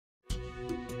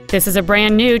This is a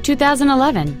brand new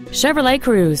 2011 Chevrolet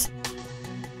Cruze.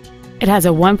 It has a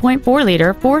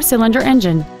 1.4-liter four-cylinder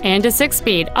engine and a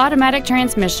 6-speed automatic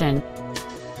transmission.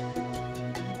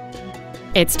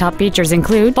 Its top features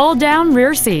include fold-down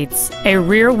rear seats, a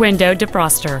rear window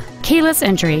defroster, keyless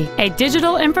entry, a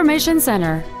digital information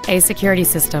center, a security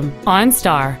system,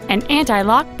 OnStar, an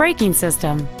anti-lock braking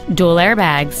system, dual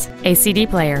airbags, a CD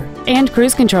player, and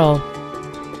cruise control.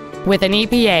 With an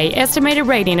EPA estimated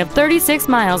rating of 36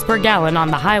 miles per gallon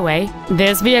on the highway,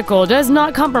 this vehicle does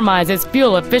not compromise its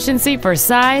fuel efficiency for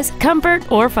size,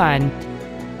 comfort, or fun.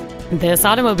 This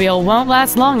automobile won't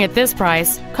last long at this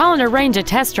price. Call and arrange a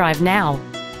test drive now.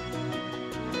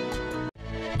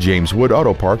 James Wood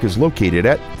Auto Park is located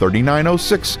at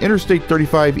 3906 Interstate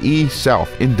 35E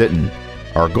South in Denton.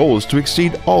 Our goal is to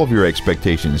exceed all of your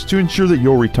expectations to ensure that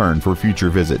you'll return for future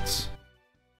visits.